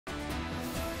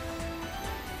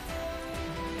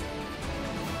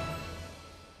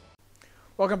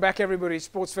Welcome back, everybody.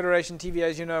 Sports Federation TV,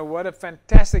 as you know, what a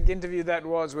fantastic interview that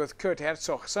was with Kurt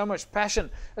Herzog. So much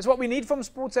passion. That's what we need from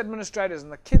sports administrators,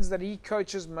 and the kids that he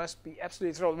coaches must be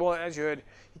absolutely thrilled. Well, as you heard,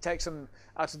 he takes them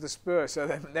out of the spur, so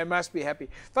they must be happy.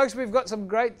 Folks, we've got some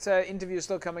great interviews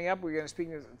still coming up. We're going to speak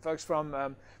to folks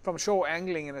from Shore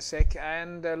Angling in a sec,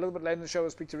 and a little bit later in the show we'll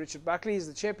speak to Richard Buckley. He's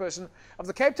the chairperson of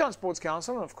the Cape Town Sports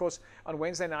Council, and of course on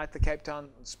Wednesday night the Cape Town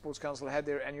Sports Council had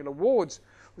their annual awards,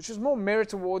 which was more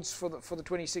merit awards for the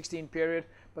 2016 period,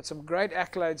 but some great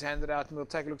accolades handed out, and we'll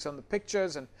take a look at some of the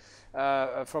pictures and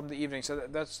from the evening. So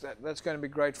that's going to be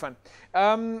great fun.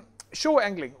 Shore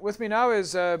Angling. With me now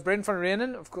is Bren van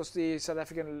Reenen, of course the South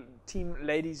African team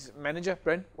ladies manager.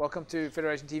 Bren, welcome to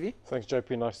Federation TV. Thanks,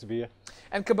 JP. Nice to be here.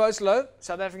 And Kabose Low,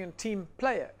 South African team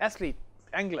player, athlete,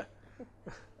 angler.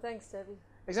 Thanks, Debbie.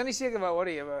 Ek is nie seker about what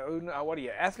are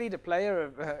you? Athlete, a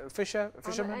player, a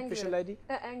fisherman, fisher lady?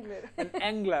 An angler. An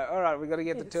angler. All right, we've got to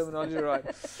get the terminology right.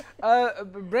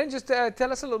 Brent, just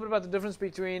tell us a little bit about the difference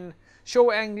between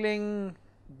shore angling,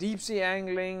 deep sea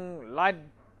angling, light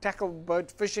tackle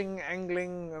boat fishing,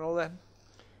 angling, and all that.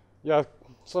 Yeah,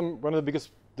 one of the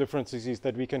biggest differences is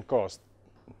that we can cast.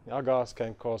 Our guys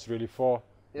can cast really far.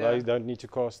 Yeah. They don't need to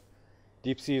cast.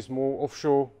 Deep sea is more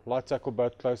offshore, light tackle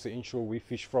boat closer inshore, we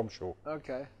fish from shore.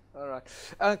 Okay, all right.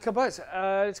 Kabose,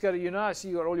 let's go to you now. I see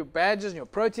you got all your badges and your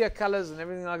Protea colours and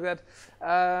everything like that.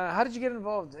 How did you get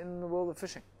involved in the world of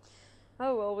fishing?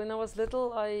 Oh, well, when I was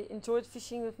little, I enjoyed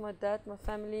fishing with my dad, my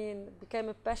family, and it became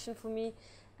a passion for me.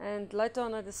 And later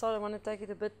on, I decided I want to take it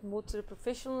a bit more to the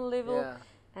professional level. Yeah.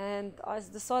 And I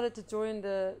decided to join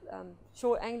the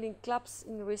shore angling clubs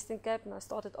in the Western Cape, and I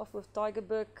started off with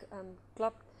Tigerberg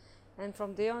Club. And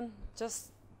from there on,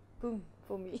 just boom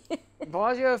for me.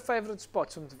 What are your favourite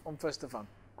spots on First of Fun?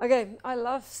 Okay, I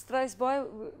love Struisbaai.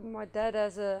 My dad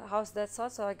has a house that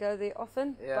side, so I go there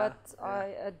often. Yeah, but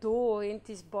I adore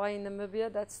Henties Bay in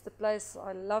Namibia. That's the place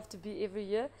I love to be every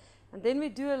year. And then we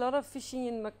do a lot of fishing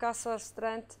in Makassar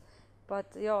Strand. But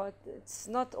yeah, it's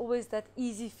not always that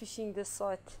easy fishing this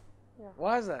side. Yeah.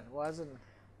 Why is that? Why is it?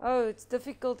 Oh, it's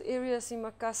difficult areas in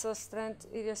Makassar Strand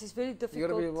areas. It's very difficult. You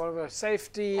got to be more of a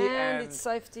safety and it's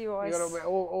safety wise.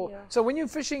 Yeah. So when you're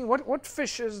fishing, what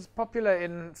fish is popular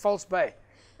in False Bay?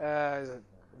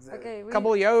 Okay,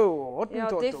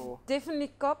 kabeljou,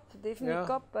 definitely cop,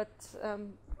 cop. But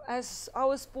as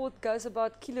our sport goes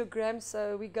about kilograms,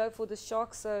 so we go for the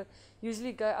sharks. So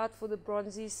usually go out for the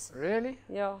bronzies. Really?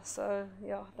 Yeah. So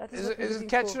yeah, that is. Is it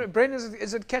catch? Bren,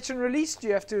 is it catch and release? Do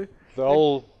you have to?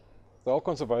 The whole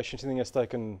conservation thing has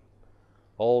taken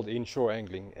hold in shore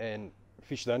angling, and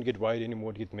fish don't get weighed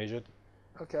anymore, get measured.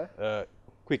 Okay.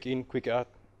 Quick in, quick out,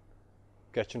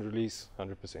 catch and release,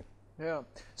 100%. Yeah.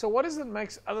 So what is it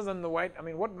makes, other than the weight, I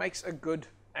mean, what makes a good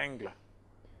angler?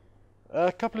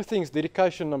 A couple of things.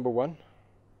 Dedication, number one.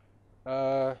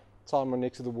 Time on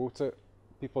next to the water.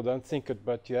 People don't think it,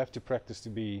 but you have to practice to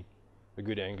be a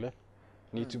good angler.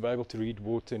 You need to be able to read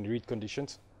water and read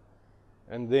conditions.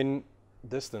 And then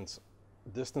distance.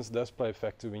 Distance does play a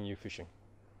factor when you're fishing.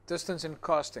 Distance in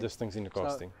casting. Distance in the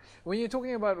casting. So when you're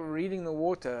talking about reading the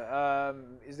water,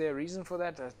 is there a reason for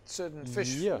that? A certain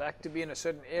fish like to be in a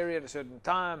certain area at a certain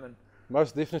time? And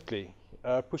most definitely.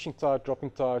 Pushing tide, dropping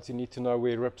tides, you need to know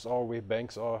where rips are, where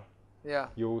banks are. Yeah.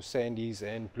 Your sandies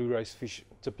and blue race fish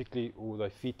typically, or they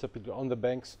feed typically on the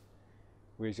banks,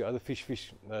 whereas your other fish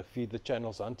feed the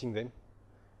channels, hunting them.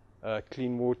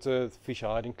 Clean water, fish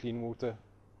hide in clean water,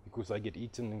 because they get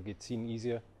eaten and get seen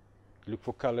easier. Look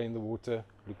for color in the water,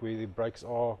 look where the breaks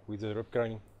are, where the rip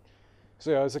grain.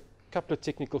 So yeah, there's a couple of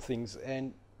technical things,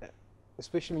 and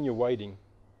especially when you're wading,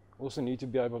 also need to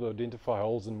be able to identify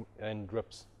holes and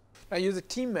rips. Now you're the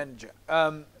team manager.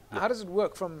 How does it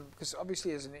work because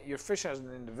obviously you're fishing as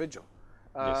an individual.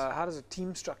 How does a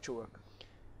team structure work?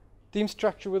 Team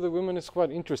structure with the women is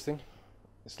quite interesting.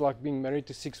 It's like being married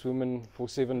to 6 women for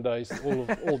 7 days,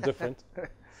 all different.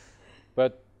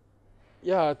 But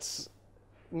yeah, it's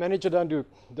manager don't do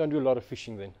a lot of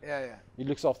fishing then. Yeah, yeah. He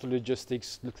looks after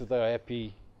logistics, looks that they're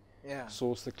happy,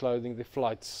 source the clothing, the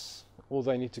flights. All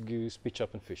they need to do is pitch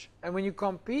up and fish. And when you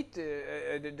compete,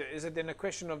 is it then a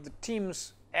question of the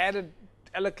teams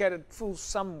allocated full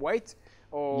sum weight,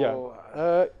 or?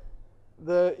 Yeah.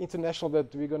 The international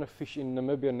that we're going to fish in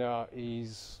Namibia now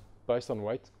is based on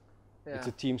weight. Yeah. It's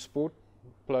a team sport,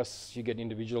 plus you get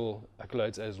individual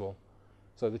accolades as well.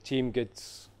 So the team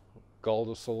gets gold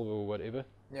or silver or whatever,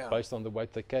 based on the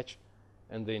weight they catch,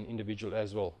 and then individual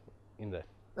as well in that.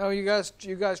 Now you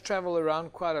guys travel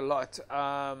around quite a lot.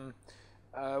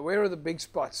 Where are the big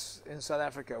spots in South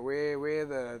Africa? Where are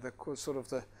the sort of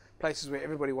the places where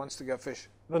everybody wants to go fish?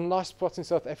 The nice spots in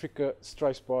South Africa,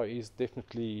 Struisbaai is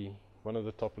definitely one of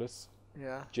the top lists.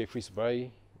 Yeah. Jeffreys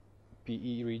Bay,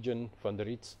 PE region, Van der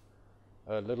Riets,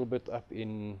 a little bit up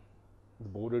in the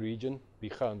border region,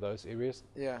 Biga and those areas.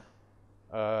 Yeah.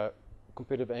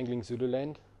 Competitive angling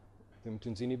Zululand, the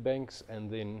Mtunzini banks,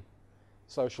 and then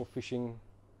social fishing,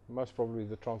 most probably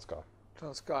the Transkei.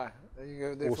 Transkei. There you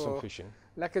go. There Awesome for fishing.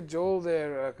 lekker jol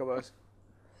there, Kabos.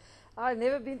 I've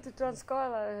never been to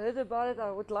Transkei. I heard about it.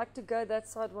 I would like to go that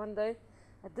side one day.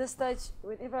 At this stage,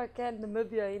 whenever I can,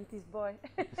 Namibia, Henties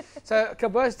Bay. So,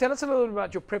 Kabos, tell us a little bit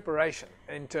about your preparation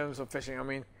in terms of fishing. I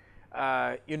mean,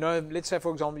 you know, let's say,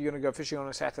 for example, you're going to go fishing on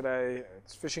a Saturday.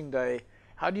 It's fishing day.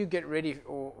 How do you get ready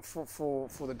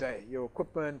for the day? Your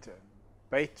equipment,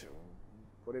 bait,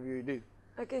 whatever you do.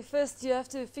 Okay, first you have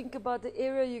to think about the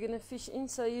area you're going to fish in.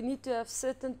 So you need to have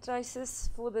certain traces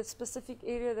for the specific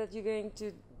area that you're going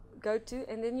to go to.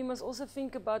 And then you must also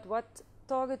think about what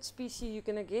target species you're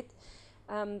going to get.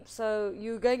 So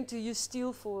you're going to use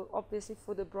steel for, obviously,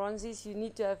 for the bronzies. You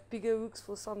need to have bigger hooks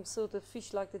for some sort of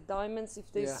fish like the diamonds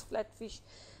if there's flat fish.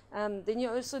 Then you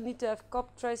also need to have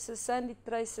cop traces, sandy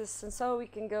traces, and so we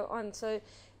can go on. So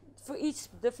for each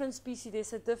different species,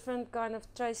 there's a different kind of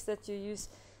trace that you use.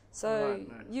 So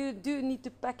you do need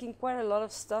to pack in quite a lot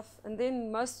of stuff. And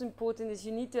then most important is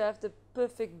you need to have the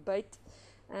perfect bait.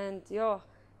 And yeah,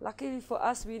 luckily for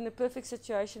us, we're in a perfect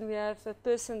situation. We have a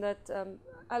person that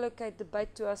allocate the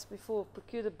bait to us before,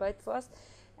 procure the bait for us.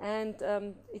 And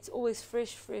it's always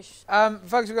fresh.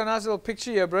 Folks, we've got a nice little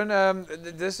picture here, Bryn.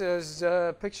 This is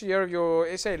a picture here of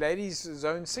your SA Ladies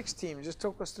Zone 6 team. Just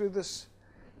talk us through this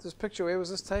picture. Where was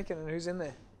this taken and who's in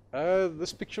there?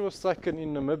 This picture was taken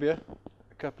in Namibia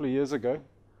a couple of years ago.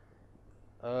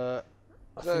 I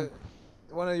think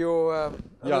one of your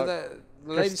the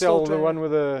ladies still the one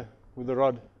with the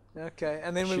rod. Okay,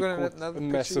 and then we've got another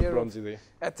picture massive here bronzy there.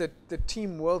 at the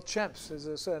team world champs. There's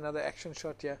also another action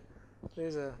shot here.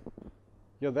 There's a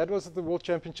that was at the World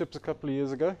Championships a couple of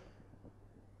years ago.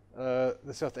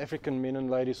 The South African men and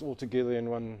ladies all together in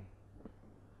one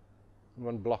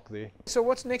block there. So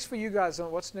what's next for you guys?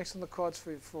 What's next on the cards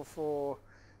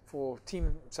for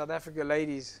Team South Africa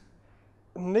ladies?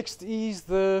 Next is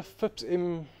the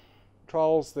FIPS-M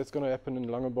trials that's going to happen in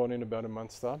Langebaan in about a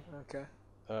month's time. Okay.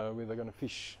 Where they're going to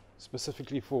fish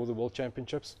specifically for the World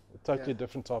Championships. A totally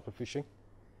different type of fishing.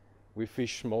 We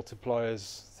fish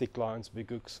multipliers, thick lines, big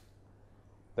hooks.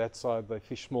 That side they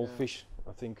fish small fish.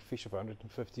 I think fish of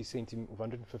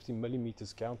 150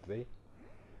 millimeters count there.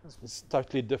 It's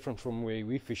totally different from where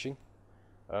we're fishing.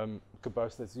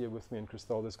 Kabos that's here with me and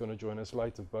Christelle that's going to join us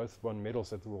later both won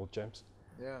medals at the World Champs.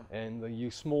 Yeah. And they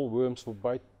use small worms for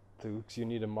bait. The hooks you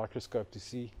need a microscope to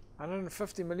see.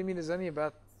 150 millimeters, only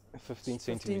about 15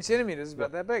 centimeters,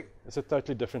 about that big. It's a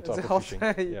totally different type of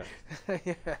fishing.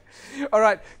 Yeah. All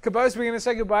right, Kabos, we're going to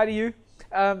say goodbye to you.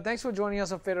 Thanks for joining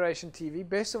us on Federation TV.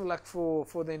 Best of luck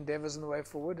for the endeavours and the way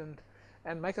forward,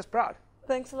 and make us proud.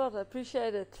 Thanks a lot. I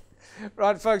appreciate it.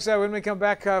 Right, folks, so when we come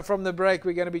back from the break,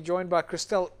 we're going to be joined by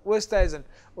Christelle Oosthuizen,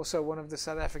 also one of the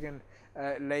South African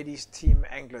ladies team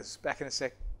anglers. Back in a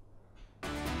sec.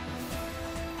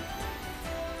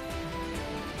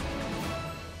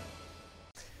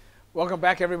 Welcome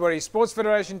back, everybody. Sports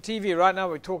Federation TV. Right now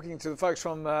we're talking to the folks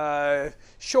from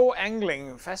shore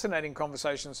angling. Fascinating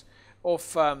conversations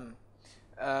off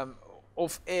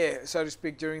air, so to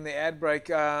speak, during the ad break.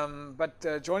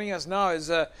 But joining us now is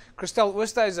Christelle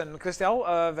Oosthuizen.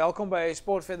 Christelle, welkom by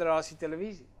Sport Federasie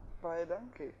Televisie. Baie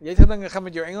dankie. Jy het gedink ek gaan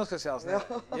met jou Engels gesels, né?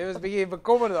 Jy was 'n bietjie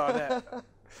bekommerd daar, né?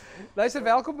 Luister,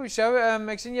 welkom op die show.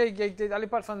 Ek sien jy het al die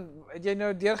pad van jy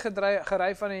nou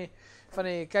deurgery van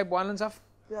die Cape Winelands af?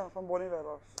 Ja, van Bonnievale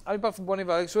af. Al die pad van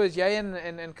Bonnievale. So is jy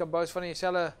en Kabos van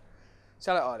dieselfde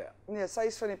area. Nee, sy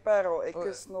is van die Parel. Ek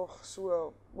is nog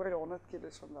so oor die 100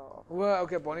 km van daar af. O,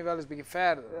 okay, Bonnievale is bietjie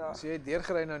verder. Ja. So jy het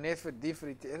deurgery nou net vir die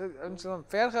ons het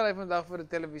ver gery vandag vir 'n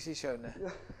televisie show, né?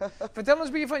 Ja. Vertel ons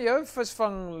 'n bietjie van jou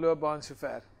visvangloopbaan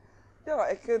sover. Ja,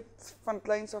 ek het van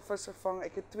kleins af vis gevang.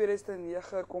 Ek het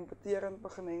 2009 kompeterend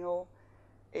begin hengel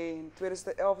en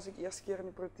 2011 is ek eerste keer in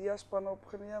die Protea span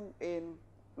opgeneem en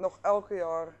nog elke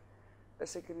jaar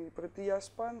is ek in die Protea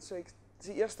span. So ek is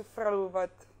die eerste vrou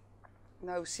wat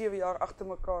nou 7 jaar agter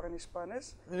mekaar in die span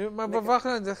is. Maar wag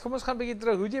nou, kom ons gaan 'n bietjie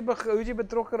terug. Hoe het jy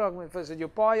betrokke raak met vis? Het jou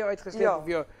pa jou uitgesleep of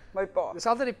jou? My pa. Dis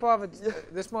altyd die pa wat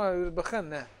dis maar hoe dit begin,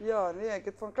 né? Ja, nee, ek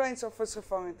het van kleins af vis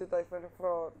gevang en toe het hy vir my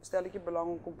gevra, stel ek belang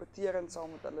om kompeterend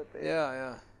saam met hulle te hê.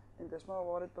 Ja. En dis maar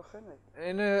waar dit begin het.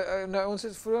 En nou ons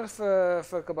het vroeër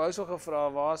vir Kabous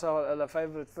gevra waar is hulle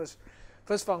favourite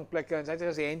visvangplekke en sy het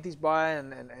gesê Henties Bay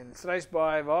en Struys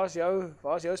Bay. Waar's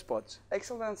jou spots? Ek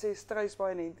sal dan sê Struys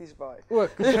Bay en Henties Bay. Ook.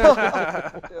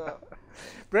 Ja.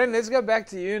 Brent, let's go back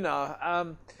to you now.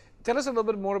 tell us a little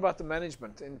bit more about the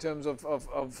management in terms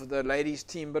of the ladies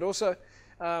team, but also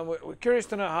we're curious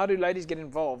to know, how do ladies get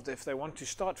involved if they want to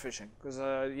start fishing? Because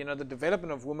you know, the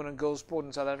development of women and girls sport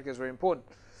in South Africa is very important,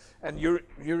 and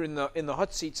you're in the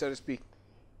hot seat, so to speak.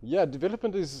 Yeah,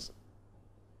 development is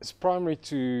primary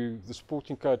to the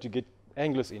sporting code to get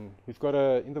anglers in. We've got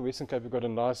in the Western Cape, we've got a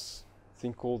nice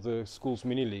thing called the Schools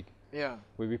Mini League. Yeah.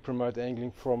 Where we promote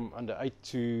angling from under 8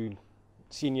 to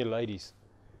senior ladies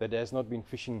that has not been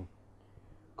fishing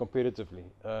competitively.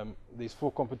 There's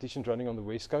 4 competitions running on the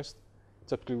West Coast,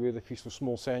 typically where they fish for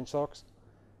small sand sharks.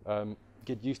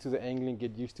 Get used to the angling,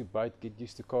 get used to bait, get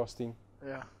used to casting.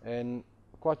 Yeah. And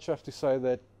quite chuffed to say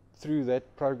that through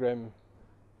that program,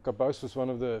 Caboose was one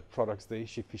of the products there.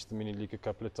 She fished the Mini League a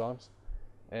couple of times.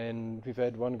 And we've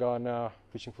had one guy now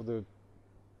fishing for the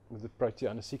Protea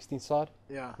under 16 side.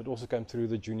 Yeah. But also came through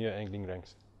the junior angling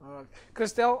ranks.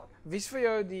 Christel, wie's vir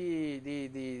jou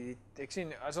die ek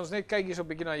sien as ons net kyk hier so 'n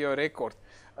bietjie na jou rekord.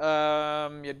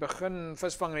 Jy het begin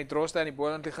visvang in die Droste in die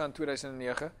Bolandliga in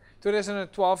 2009.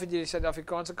 2012 het jy die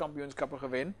Suid-Afrikaanse kampioenskappe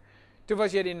gewen. Toe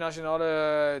was jy die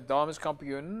nasionale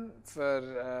dameskampioen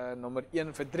vir nommer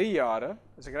 1 vir 3 jare,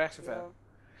 as ek reg sover.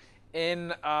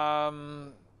 Ja.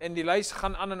 En die lys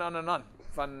gaan aan en aan en aan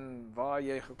van waar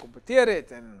jy gekompeteer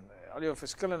het en al jou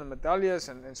verskillende medaljes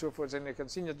en so voort. En jy kan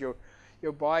sien dat jou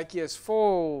baadjie is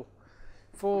vol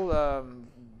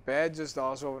badges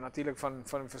daarso natuurlik van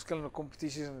verskillende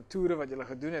kompetisies en toere wat jy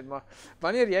gedoen het, maar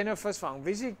wanneer jy nou visvang,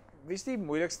 wie is die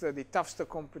moeilikste, die toughste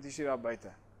kompetisie daar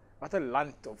buite? Watter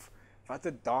land of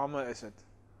watter dame is dit?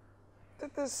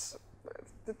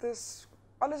 Dit is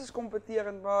alles is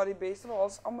kompeterend, maar die beste van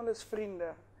alles, almal is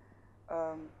vriende.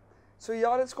 So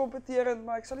ja, dit is kompeterend,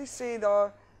 maar ek sal nie sê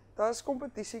daar is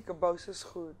kompetisie. Caboose is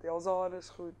goed, Elzaan is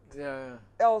goed,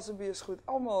 Elsabie is goed,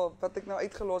 almal wat ek nou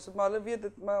uitgelos het, maar hulle weet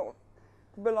dit, maar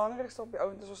die belangrikste op die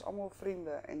ouend is ons almal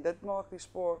vriende, en dit maak die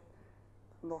sport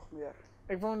nog meer.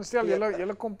 Ek wil onderstel,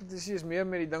 julle kompetisie is meer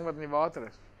met die ding wat in die water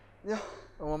is. Ja.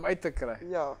 Om hom uit te kry.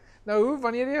 Ja. Nou,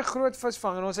 wanneer jy 'n groot vis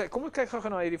vang, en ons sê, kom ons kyk gou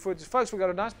na hierdie foto's. Folks, we got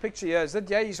a nice picture here. Is dit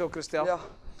jy hierso, Christel? Ja.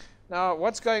 Now,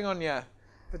 what's going on here?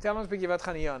 Vertel ons 'n bietjie wat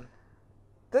gaan hier aan.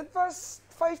 Dit was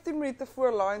 15 minute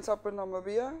voor lines up in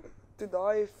Namibië, toe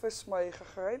daai vis my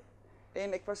gegryp,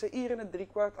 en ek was 'n uur en 'n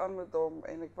 3/4 aan met hom,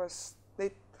 en ek was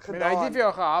net gedaan. Hy het nie vir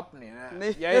jou gehap nie, né?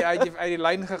 Nee. Jy uit die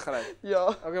lyn gegryp. Ja.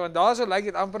 Okay, want daarso lyk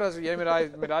dit amper asof jy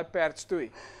met daai perd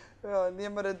stoei. Ja, nee,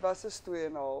 maar dit was 'n stoei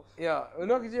en 'n half. Ja, hoe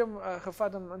lank het jy hom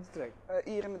gevat om in te trek? 'n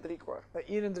uur en 'n 3/4.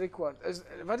 'n uur en 3/4.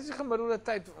 Wat is die gemiddelde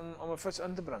tyd om 'n vis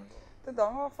in te bring? Dit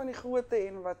hang af van die grootte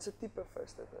en wat se tipe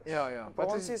vis dit is. Ja.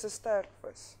 Bronsie is 'n sterk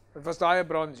vis. Dit was daai 'n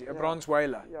bronsie, 'n bronze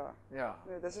whaler. Ja. Ja.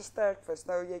 Nee, dis 'n sterk vis.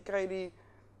 Nou jy kry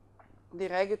die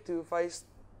ragged-tooth, hy's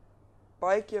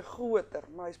baie keer groter,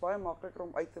 maar hy's baie makliker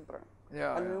om uit te bring.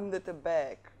 Ja. Hulle noem dit 'n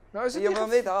bag. Nou is dit jy wil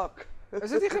net hak. Is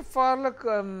dit nie gevaarlik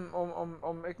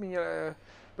om ek meen julle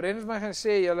Brendan het my gaan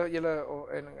sê julle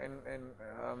en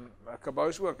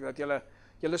Caboose ook dat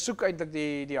julle soek eintlik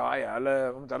die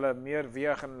haie, omdat hulle meer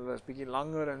weeg en hulle is bietjie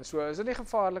langer en so. Is dit nie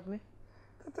gevaarlik nie?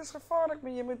 Dit is gevaarlik,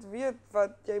 maar jy moet weet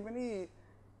wat jy moet nie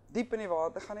diep in die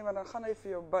water gaan nie, want dan gaan hy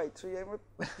vir jou byt. So jy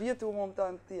moet weet hoe om hom te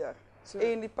hanteer. So,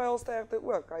 en die pylsterte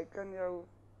ook. Hy kan jou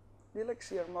lelik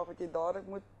seermaak wat jy dadelik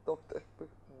moet dokter.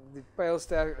 Die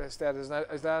pylsterte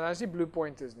is daar nie blue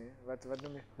pointers nie. Wat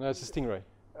noem jy? No, it's a stingray.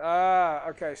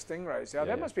 Okay, stingrays. Yeah,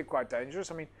 that must be quite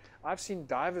dangerous. I mean, I've seen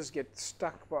divers get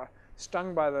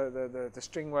stung by the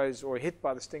stingrays or hit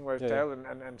by the stingray's tail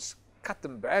and cut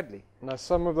them badly. Now,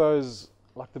 some of those,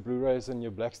 like the blue rays and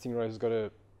your black stingrays, got a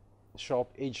sharp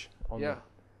edge on them,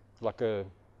 like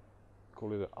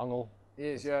call it an angle.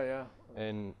 Yes, yeah.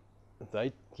 And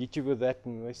they hit you with that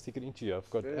and they stick it into you. I've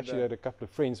got actually had a couple of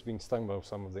friends being stung by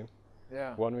some of them.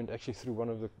 Yeah. One went actually through one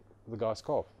of the guy's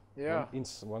calf. Yeah.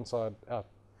 One side out.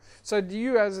 So do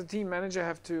you as a team manager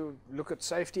have to look at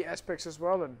safety aspects as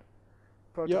well and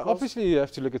protocols? Yeah, obviously you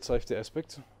have to look at safety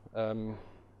aspects.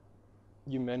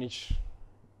 You manage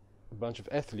a bunch of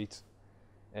athletes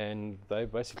and they're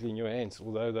basically in your hands,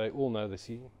 although they all know the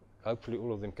sea. Hopefully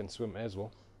all of them can swim as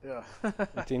well. Yeah.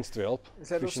 It tends to help. Is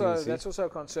that also, that's also a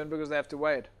concern because they have to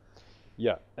wade?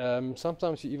 Yeah.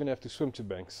 Sometimes you even have to swim to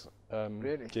banks.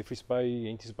 Really? Jeffreys Bay,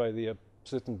 Henties Bay, there are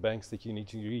certain banks that you need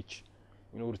to reach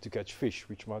in order to catch fish,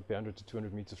 which might be 100 to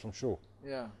 200 meters from shore.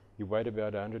 Yeah. You wade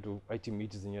about 100 or 80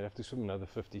 meters and you have to swim another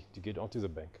 50 to get onto the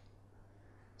bank.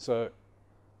 So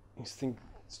you think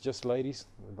it's just ladies,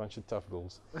 a bunch of tough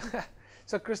girls.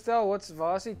 So Christel,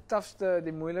 waar is die toughste,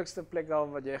 die moeilikste plek al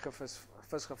wat jy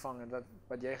vis gevang het,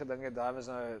 wat jy gedink het daar was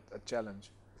nou 'n challenge?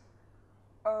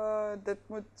 Dit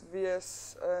moet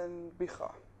wees in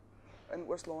Biga. in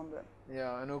Oos-London.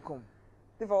 Ja, en hoekom?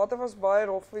 Die water was baie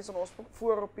rof geweest en ons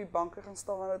voor op die banke gaan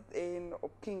staan het en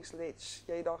op King's Ledge.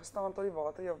 Jy het daar gestaan tot die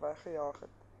water jou weggejaag het.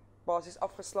 Basies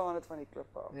afgeslaan het van die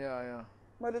klippe af. Ja, ja.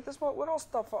 Maar dit is maar oral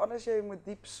stap, veral as jy moet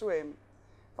diep swem.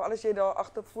 Veral as jy daar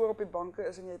agter voor op die banke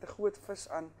is en jy het 'n groot vis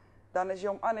aan, dan is jy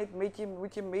om aan net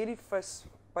moet jy met die vis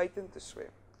buiten te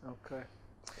swem. Okay.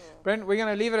 Brent, we're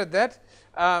going to leave it at that.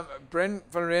 Brent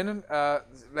van Reenen,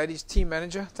 ladies team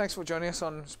manager, thanks for joining us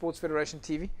on Sports Federation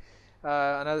TV.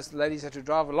 I know this ladies had to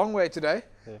drive a long way today,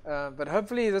 but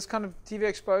hopefully this kind of TV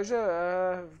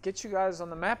exposure gets you guys on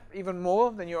the map even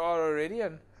more than you are already,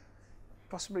 and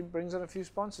possibly brings on a few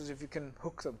sponsors if you can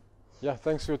hook them. Yeah,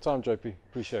 thanks for your time, JP.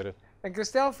 Appreciate it. En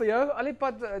Christel, vir jou, al die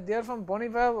pad deur van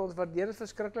Bonnievale, ons waardeer dit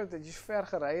verskriklik dat jy so ver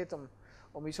gery het om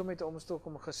hierso met 'n omstok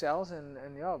om gesels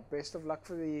en ja, best of luck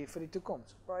vir die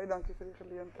toekoms. Baie dankie vir die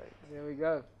geleentheid. There we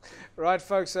go. Right,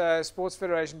 folks, Sports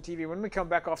Federation TV. When we come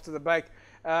back after the break,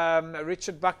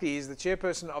 Richard Buckley is the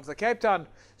chairperson of the Cape Town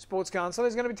Sports Council.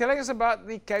 He's going to be telling us about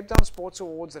the Cape Town Sports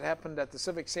Awards that happened at the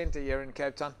Civic Centre here in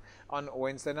Cape Town on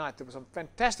Wednesday night. There were some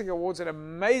fantastic awards and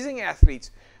amazing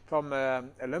athletes, from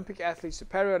Olympic athletes to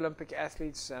Paralympic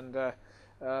athletes, and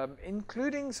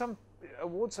including some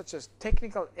awards such as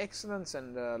Technical Excellence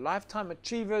and Lifetime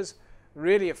Achievers.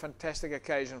 Really a fantastic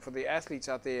occasion for the athletes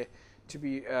out there to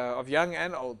be, of young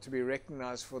and old, to be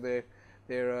recognized for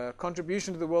their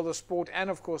contribution to the world of sport and,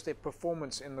 of course, their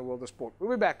performance in the world of sport. We'll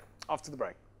be back after the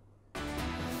break.